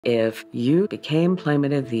If you became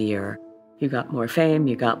Playmate of the Year, you got more fame,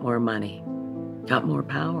 you got more money, got more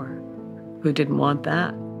power. Who didn't want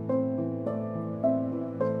that?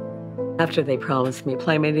 After they promised me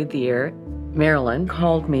Playmate of the Year, Marilyn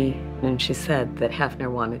called me and she said that Hefner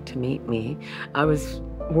wanted to meet me. I was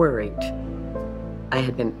worried. I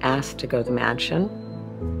had been asked to go to the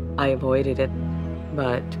mansion. I avoided it,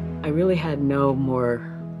 but I really had no more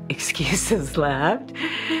excuses left.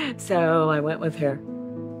 So I went with her.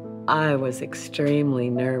 I was extremely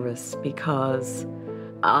nervous because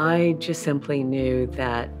I just simply knew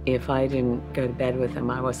that if I didn't go to bed with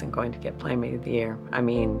him, I wasn't going to get Playmate of the Year. I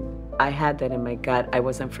mean, I had that in my gut. I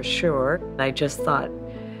wasn't for sure. I just thought,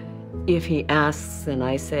 if he asks and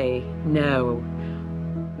I say no,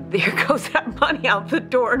 there goes that money out the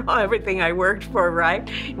door and everything I worked for, right?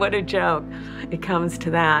 What a joke. It comes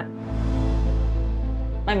to that.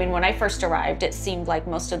 I mean, when I first arrived, it seemed like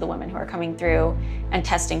most of the women who are coming through and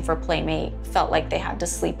testing for Playmate felt like they had to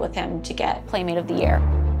sleep with him to get Playmate of the Year.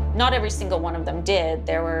 Not every single one of them did.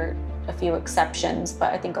 There were a few exceptions,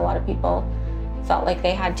 but I think a lot of people felt like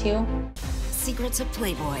they had to. Secrets of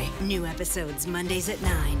Playboy. New episodes Mondays at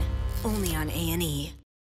 9, only on A&E.